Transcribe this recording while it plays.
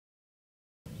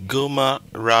Goma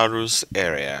Rarus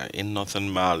area in northern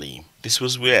Mali. This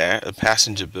was where a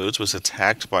passenger boat was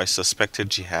attacked by suspected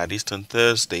jihadists on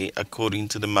Thursday, according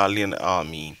to the Malian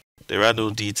army. There are no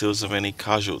details of any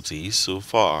casualties so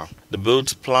far. The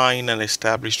boat, plying an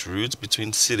established route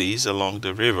between cities along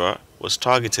the river, was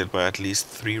targeted by at least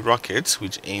 3 rockets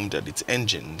which aimed at its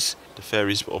engines, the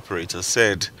ferry's operator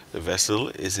said. The vessel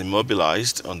is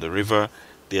immobilized on the river.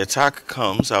 The attack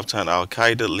comes after an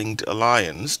al-Qaeda-linked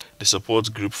alliance, the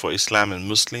Support Group for Islam and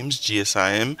Muslims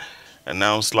 (GSIM),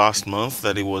 announced last month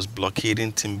that it was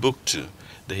blockading Timbuktu,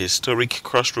 the historic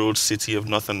crossroads city of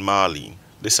northern Mali.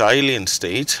 The Sahelien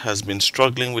state has been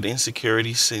struggling with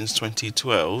insecurity since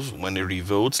 2012, when a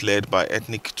revolt led by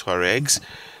ethnic Tuaregs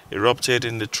erupted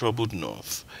in the troubled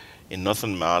north. In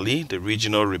northern Mali, the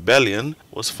regional rebellion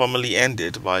was formally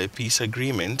ended by a peace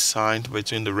agreement signed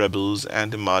between the rebels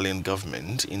and the Malian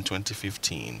government in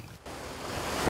 2015.